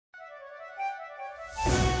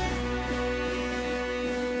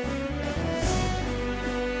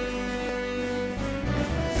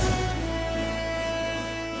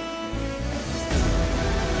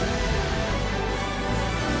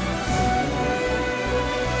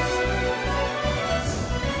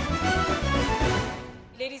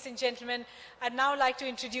gentlemen, I'd now like to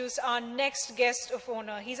introduce our next guest of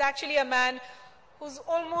honor. He's actually a man who's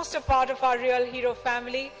almost a part of our real hero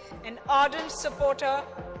family, an ardent supporter,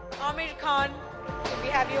 Aamir Khan. Can we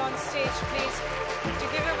have you on stage, please,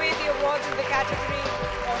 to give away the awards in the category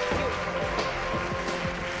of youth.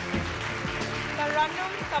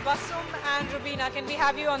 Tarannum, Tabassum and Rubina, can we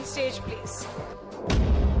have you on stage, please?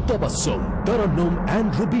 Tabassum, Tarannum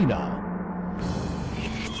and Rubina.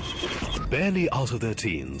 Barely out of their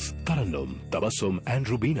teens, Tarannum, Tabassum and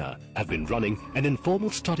Rubina have been running an informal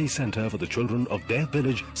study center for the children of their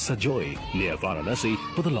village Sajoi near Varanasi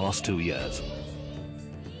for the last 2 years.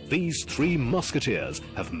 These three musketeers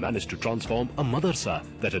have managed to transform a madrasa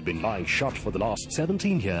that had been lying shut for the last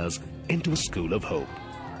 17 years into a school of hope.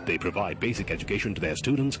 They provide basic education to their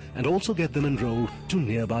students and also get them enrolled to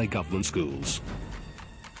nearby government schools.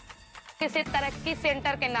 इसे तरक्की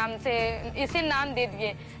centre के नाम से इसे नाम दे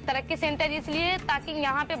दिए। तरक्की centre इसलिए ताकि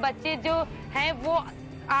यहाँ पे बच्चे जो हैं वो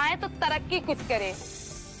आए तो तरक्की कुछ करें।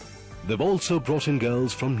 They've also brought in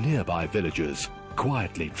girls from nearby villages,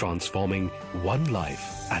 quietly transforming one life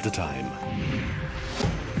at a time.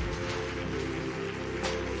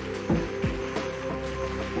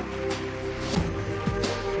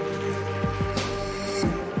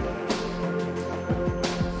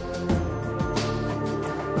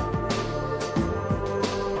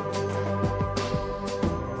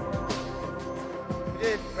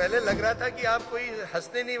 पहले लग रहा था कि आप कोई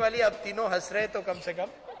हंसने नहीं वाली, अब तीनों हंस रहे तो कम से कम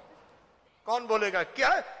कौन बोलेगा?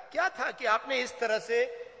 क्या था कि आपने इस तरह से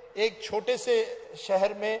एक छोटे से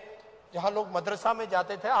शहर में जहां लोग मदरसा में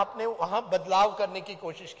जाते थे, आपने वहां बदलाव करने की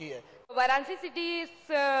कोशिश की है? वाराणसी सिटी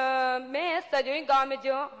में सजोई गांव में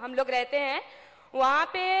जो हम लोग रहते हैं, वहाँ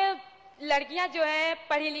पे लड़कियां जो है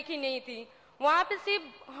पढ़ी लिखी नहीं थी। वहाँ पे सिर्फ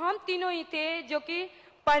हम तीनों ही थे जो कि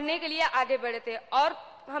पढ़ने के लिए आगे बढ़े थे, और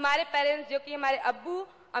हमारे पेरेंट्स जो कि हमारे अब्बू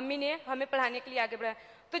अम्मी ने हमें पढ़ाने के लिए आगे बढ़ाया।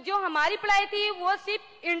 तो जो हमारी पढ़ाई थी वो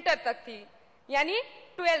सिर्फ इंटर तक थी, यानी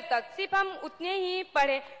 12th तक सिर्फ हम उतने ही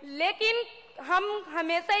पढ़े। लेकिन हम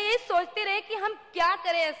हमेशा ये सोचते रहे कि हम क्या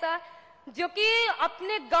करें ऐसा जो कि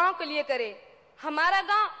अपने गांव के लिए करें, हमारा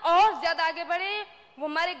गांव और ज्यादा आगे बढ़े। वो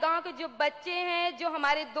हमारे गांव के जो बच्चे हैं, जो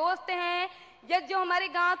हमारे दोस्त हैं, या जो हमारे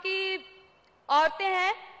गांव की औरतें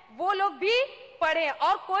हैं, वो लोग भी पढ़े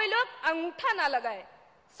और कोई लोग अंगूठा ना लगाए।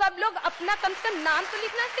 सब लोग अपना कम से कम नाम तो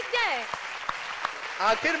लिखना सीख जाए।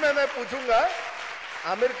 आखिर में मैं पूछूंगा,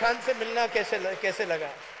 आमिर खान से मिलना कैसे लगा?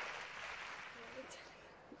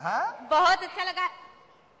 हाँ? बहुत अच्छा लगा।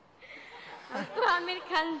 आमिर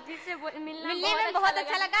खान जी से मिलने में बहुत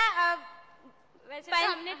अच्छा लगा। वैसे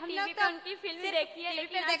तो हमने टीवी पे उनकी फिल्म देखी है,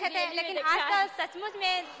 लेकिन देखे थे, लेकिन आज तो सचमुच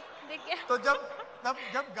में देख गया। तो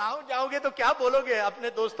जब गांव जाओगे तो क्या बोलोगे? अपने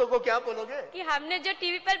दोस्तों को क्या बोलोगे? कि हमने जो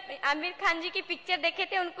टीवी पर आमिर खान जी की पिक्चर देखे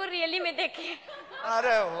थे उनको रियली में देखे।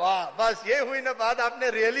 अरे वाह, बस ये हुई ना बात, आपने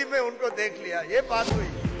रियली में उनको देख लिया, ये बात हुई।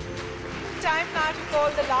 Time now to call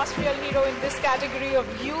the last real hero in this category of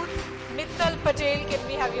youth, Mittal Patel. Can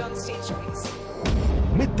we have you on stage, please?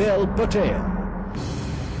 Mittal Patel.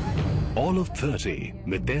 All of 30,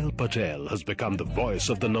 Mittal Patel has become the voice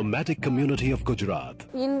of the nomadic community of Gujarat.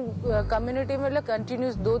 In community में लोग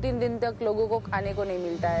continuous 2-3 दिन तक लोगों को खाने को नहीं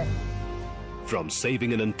मिलता है। From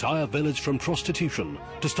saving an entire village from prostitution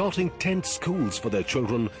to starting tent schools for their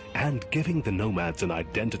children and giving the nomads an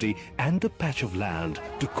identity and a patch of land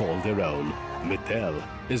to call their own, Mittal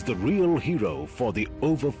is the real hero for the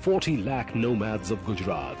over 40 lakh nomads of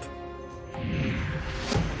Gujarat.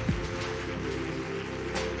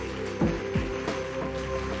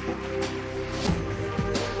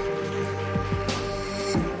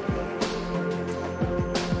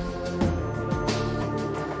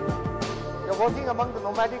 Working among the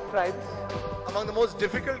nomadic tribes, among the most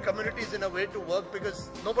difficult communities in a way to work because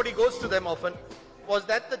nobody goes to them often. Was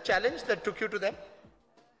that the challenge that took you to them?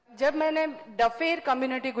 जब मैंने डफेर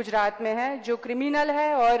community Gujarat में है जो criminal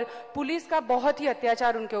है और police का बहुत ही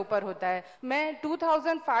अत्याचार उनके ऊपर होता है, मैं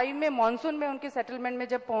 2005 में मॉनसून में उनके सेटलमेंट में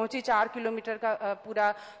जब पहुंची, 4 किलोमीटर का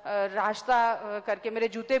पूरा रास्ता करके मेरे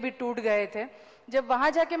जूते भी टूट गए थे। जब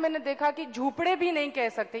वहां जाके मैंने देखा कि झूपड़े भी नहीं कह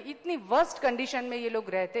सकते, इतनी वर्स्ट कंडीशन में ये लोग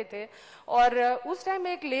रहते थे। और उस टाइम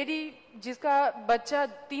एक लेडी जिसका बच्चा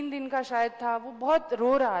 3 दिन का शायद था, वो बहुत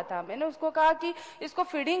रो रहा था। मैंने उसको कहा कि इसको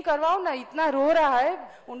फीडिंग करवाओ ना, इतना रो रहा है।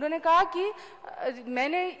 उन्होंने कहा कि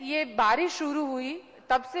मैंने ये बारिश शुरू हुई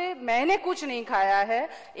तब से मैंने कुछ नहीं खाया है,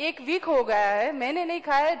 1 वीक हो गया है, मैंने नहीं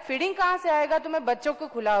खाया, फीडिंग कहाँ से आएगा तो मैं बच्चों को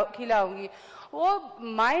खिलाऊंगी। वो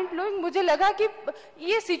माइंड ब्लोइंग मुझे लगा कि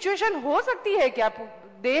ये सिचुएशन हो सकती है क्या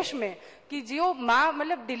देश में कि जो माँ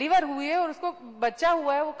मतलब डिलीवर हुई है और उसको बच्चा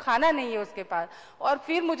हुआ है, वो खाना नहीं है उसके पास। और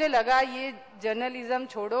फिर मुझे लगा ये जर्नलिज्म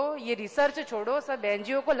छोड़ो, ये रिसर्च छोड़ो, सब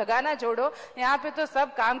एनजीओ को लगाना छोड़ो, यहाँ पे तो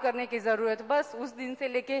सब काम करने की जरूरत। बस उस दिन से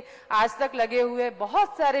लेके आज तक लगे हुए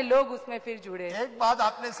बहुत सारे लोग उसमें फिर जुड़े। एक बात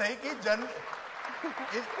आपने सही की,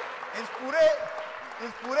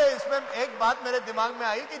 इस पूरे इसमें एक बात मेरे दिमाग में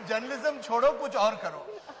आई कि जर्नलिज्म छोड़ो, कुछ और करो।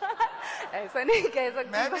 ऐसा नहीं कह सकती।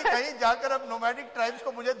 मैं भी कहीं जाकर अब नोमैडिक ट्राइब्स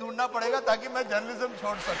को मुझे ढूंढना पड़ेगा ताकि मैं जर्नलिज्म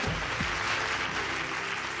छोड़ सकूं।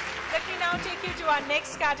 Let me now take you to our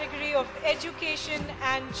next category of education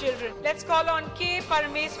and children. Let's call on K.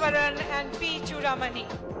 Parameswaran and P. Chudamani.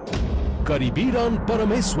 Karibiran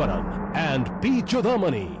Parameswaran and P.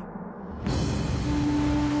 Chudamani.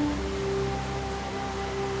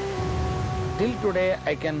 Till today,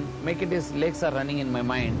 I can make it, his legs are running in my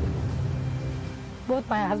mind. Both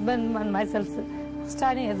my husband and myself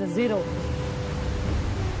starting as a zero.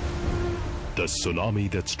 The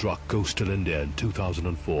tsunami that struck coastal India in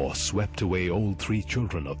 2004 swept away all 3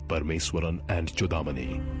 children of Parameswaran and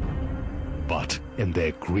Chudamani. But in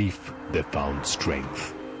their grief, they found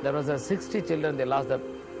strength. There was 60 children, they lost their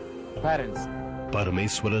parents.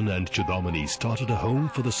 Parameswaran and Chudamani started a home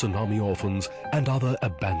for the tsunami orphans and other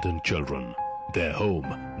abandoned children. Their home,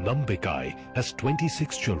 Nambikai, has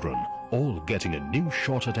 26 children, all getting a new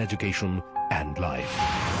shot at education and life.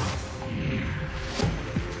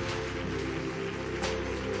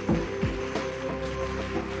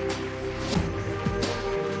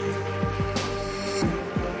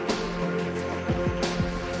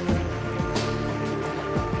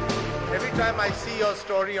 Every time I see your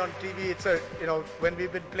story on TV, it's when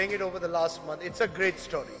we've been playing it over the last month, it's a great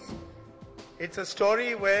story. It's a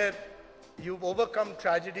story where you've overcome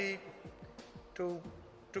tragedy to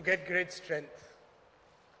get great strength.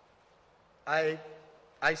 I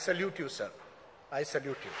salute you, sir. I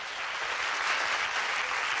salute you.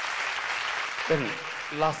 Then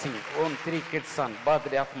losing own 3 kids on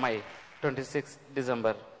birthday of my 26th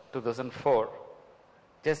December 2004,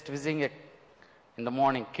 just visiting in the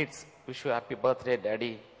morning, kids wish you happy birthday,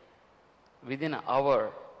 daddy. Within an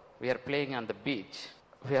hour, we are playing on the beach.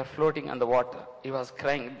 We are floating on the water. He was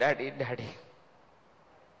crying, daddy, daddy.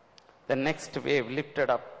 The next wave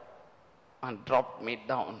lifted up and dropped me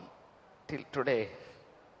down. Till today,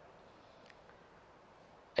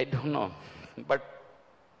 I don't know, but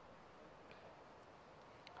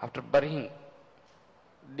after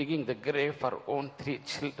digging the grave for own 3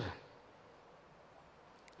 children,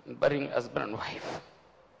 and burying husband and wife,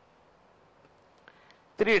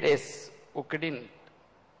 3 days we couldn't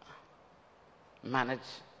manage.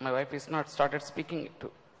 My wife is not started speaking to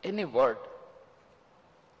any word.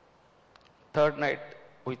 3rd night,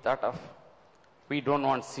 we thought of, we don't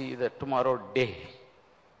want to see the tomorrow day.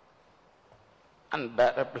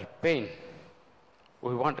 Unbearable pain.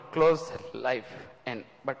 We want to close life.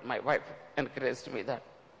 But my wife encouraged me that,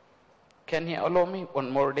 can you allow me one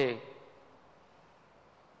more day?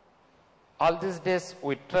 All these days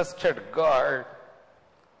we trusted God,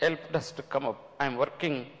 helped us to come up. I'm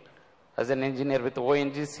working as an engineer with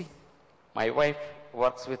ONGC. My wife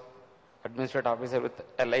works with administrative officer with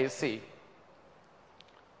LIC.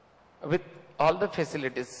 With all the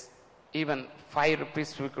facilities, even 5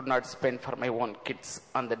 rupees we could not spend for my own kids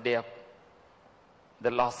on the day of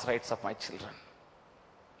the last rites of my children.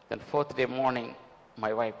 Then 4th day morning,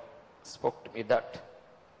 my wife spoke to me that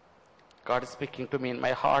God is speaking to me in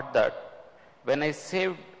my heart that when I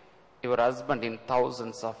saved your husband in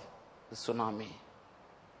thousands of the tsunami,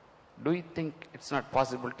 do you think it's not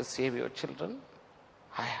possible to save your children?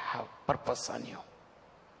 I have purpose on you.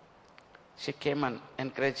 She came and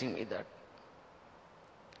encouraging me that.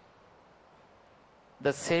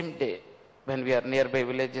 The same day, when we are nearby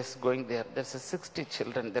villages going there, there's 60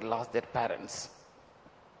 children, they lost their parents.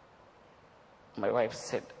 My wife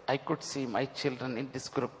said, I could see my children in this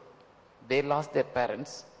group. They lost their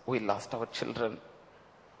parents, we lost our children.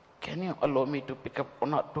 Can you allow me to pick up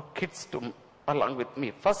 1 or 2 kids along with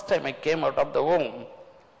me? First time I came out of the womb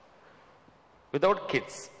without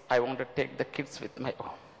kids. I want to take the kids with my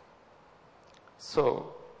own.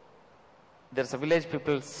 So, there's a village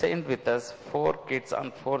people sent with us 4 kids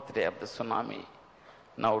on 4th day of the tsunami.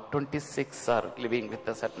 Now 26 are living with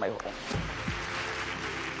us at my home.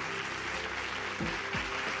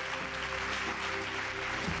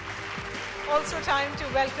 Also time to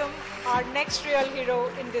welcome our next real hero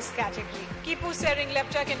in this category. Kipu Sering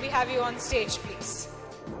Lepcha, can we have you on stage, please?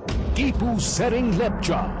 Kipu Sering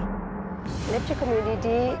Lepcha. Lepcha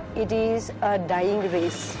community, it is a dying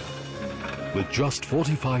race. With just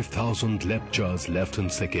 45,000 Lepchas left in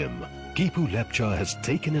Sikkim, Kipu Lepcha has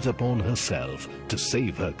taken it upon herself to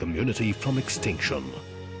save her community from extinction.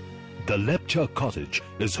 The Lepcha Cottage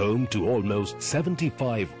is home to almost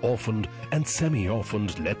 75 orphaned and semi-orphaned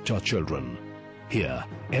Lepcha children. Here,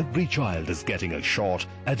 every child is getting a shot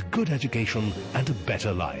at good education and a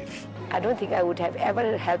better life. I don't think I would have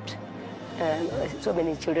ever helped so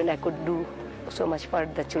many children. I could do so much for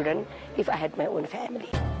the children if I had my own family.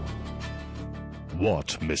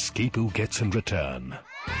 What Miss Kipu gets in return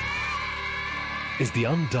is the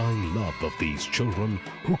undying love of these children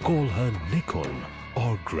who call her Nikun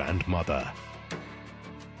or grandmother.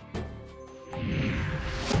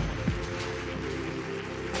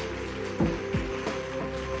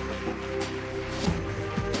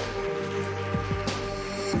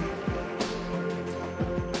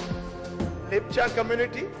 Lepcha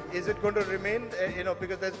community, is it going to remain,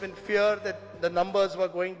 because there's been fear that the numbers were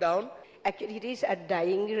going down? Actually, it is a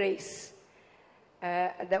dying race.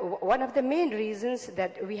 One of the main reasons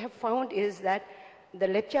that we have found is that the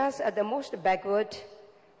Lepchas are the most backward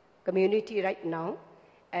community right now,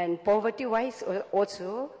 and poverty-wise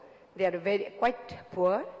also, they are quite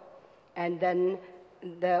poor. And then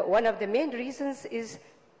one of the main reasons is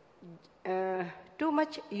too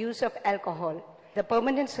much use of alcohol. The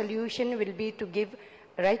permanent solution will be to give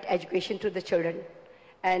right education to the children.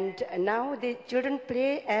 And now the children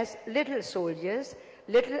play as little soldiers,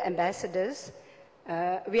 little ambassadors.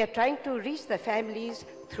 We are trying to reach the families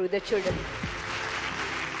through the children.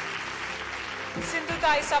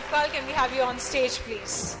 Sindhutai Sapkal, can we have you on stage,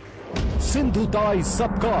 please? Sindhutai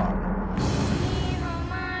Sapkal.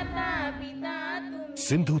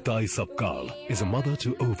 Sindhutai Sapkal is a mother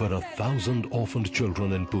to over 1,000 orphaned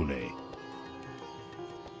children in Pune.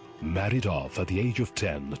 Married off at the age of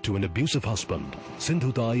 10 to an abusive husband,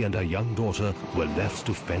 Sindhutai and her young daughter were left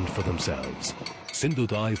to fend for themselves.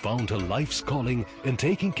 Sindhutai found her life's calling in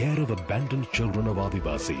taking care of abandoned children of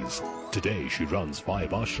Adivasis. Today she runs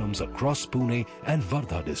 5 ashrams across Pune and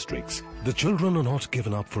Wardha districts. The children are not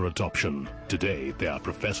given up for adoption. Today they are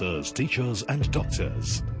professors, teachers and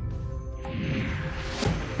doctors.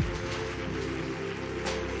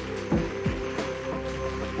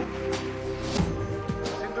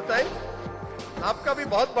 Sindhutai, आपका भी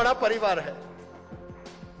बहुत बड़ा परिवार है,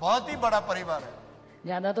 बहुत ही बड़ा परिवार है.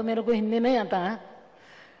 ज्यादा तो मेरे को हिंदी नहीं आता है,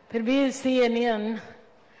 फिर भी CNN,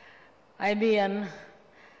 IBN,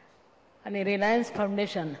 यानी रिलायंस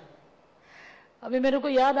फाउंडेशन. अभी मेरे को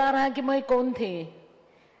याद आ रहा है कि मैं कौन थी,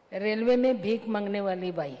 रेलवे में भीख मांगने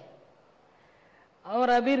वाली बाई, और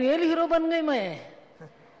अभी रियल हीरो बन गई मैं.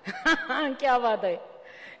 क्या बात है,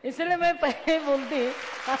 इसलिए मैं पहले बोलती.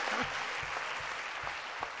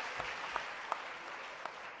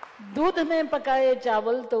 दूध में पकाए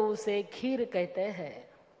चावल तो उसे खीर कहते हैं.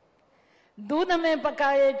 दूध में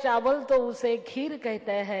पकाए चावल तो उसे खीर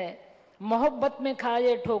कहते हैं. मोहब्बत में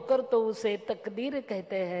खाए ठोकर तो उसे तकदीर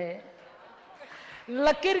कहते हैं.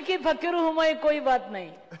 लकीर की फकीर हूं मैं, कोई बात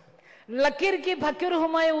नहीं. लकीर की फकीर हूं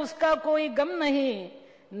मैं, उसका कोई गम नहीं.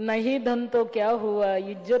 नहीं धन तो क्या हुआ,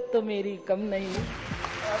 इज्जत तो मेरी कम नहीं.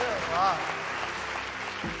 अरे वाह.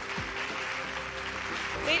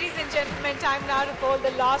 Ladies and gentlemen, time now to call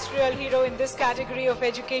the last real hero in this category of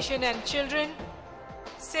education and children.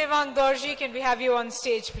 Sevang Dorji, can we have you on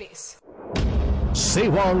stage, please?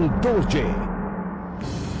 Sevang Dorje.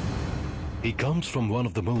 He comes from one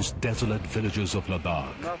of the most desolate villages of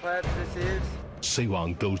Ladakh.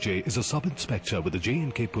 Sevang Dorje is a sub-inspector with the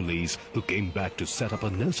J&K police who came back to set up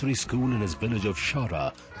a nursery school in his village of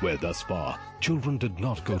Shara, where thus far, children did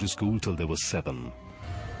not go to school till they were 7.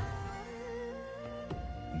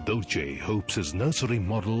 Dorje hopes his nursery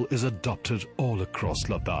model is adopted all across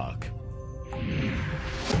Ladakh.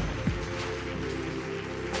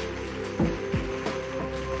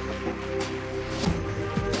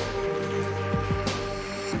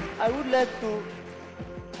 I would like to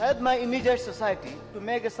help my immediate society to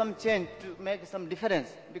make some change, to make some difference,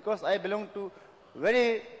 because I belong to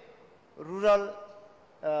very rural,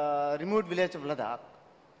 remote village of Ladakh,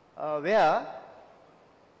 where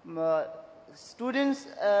students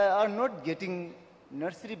are not getting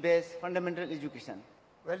nursery-based fundamental education.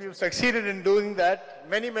 Well, you've succeeded in doing that.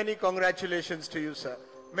 Many, many congratulations to you, sir.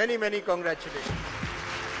 Many, many congratulations.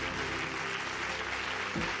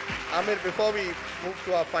 Amir, before we move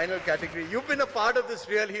to our final category, you've been a part of this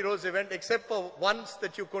Real Heroes event, except for once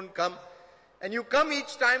that you couldn't come. And you come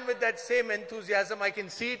each time with that same enthusiasm. I can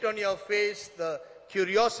see it on your face, the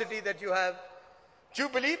curiosity that you have. Do you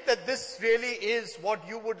believe that this really is what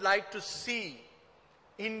you would like to see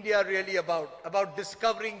India really about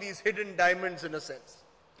discovering these hidden diamonds in a sense?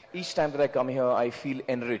 Each time that I come here, I feel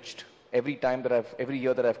enriched. Every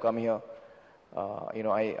year that I've come here,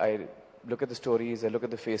 I look at the stories, I look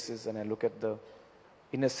at the faces, and I look at the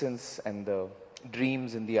innocence and the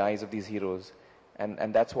dreams in the eyes of these heroes.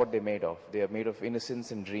 And that's what they're made of. They are made of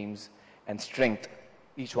innocence and dreams and strength.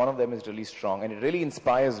 Each one of them is really strong, and it really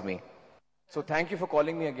inspires me. So thank you for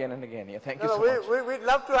calling me again and again. Yeah, thank you so much. We'd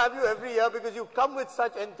love to have you every year because you come with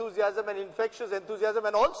such enthusiasm and infectious enthusiasm,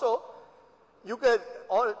 and also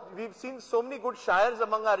we've seen so many good shires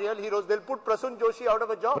among our real heroes. They'll put Prasun Joshi out of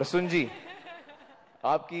a job. Prasun ji,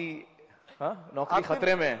 आपकी नौकरी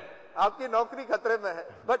खतरे में है. आपकी नौकरी खतरे में है.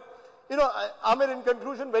 But you know, Amir, in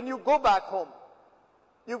conclusion, when you go back home,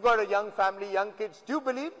 you've got a young family, young kids. Do you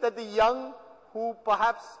believe that the young who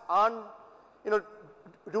perhaps aren't,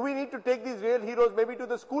 do we need to take these real heroes maybe to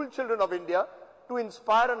the school children of India to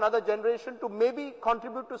inspire another generation to maybe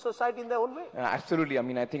contribute to society in their own way? Absolutely. I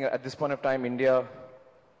mean, I think at this point of time, India,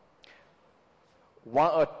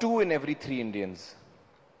 2 in every 3 Indians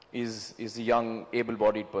is a young,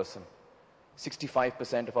 able-bodied person.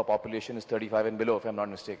 65% of our population is 35 and below, if I'm not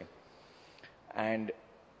mistaken. And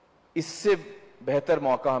इससे बेहतर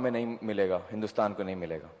मौका हमें नहीं मिलेगा, हिंदुस्तान को नहीं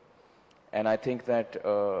मिलेगा. And I think that,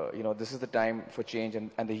 this is the time for change,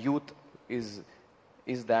 and the youth is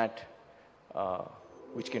that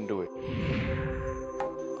which can do it.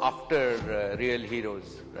 After Real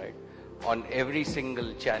Heroes, right, on every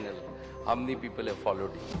single channel, how many people have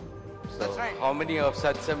followed you? So that's right. How many of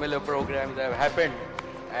such similar programs have happened?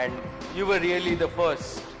 And you were really the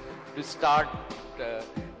first to start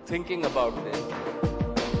thinking about this.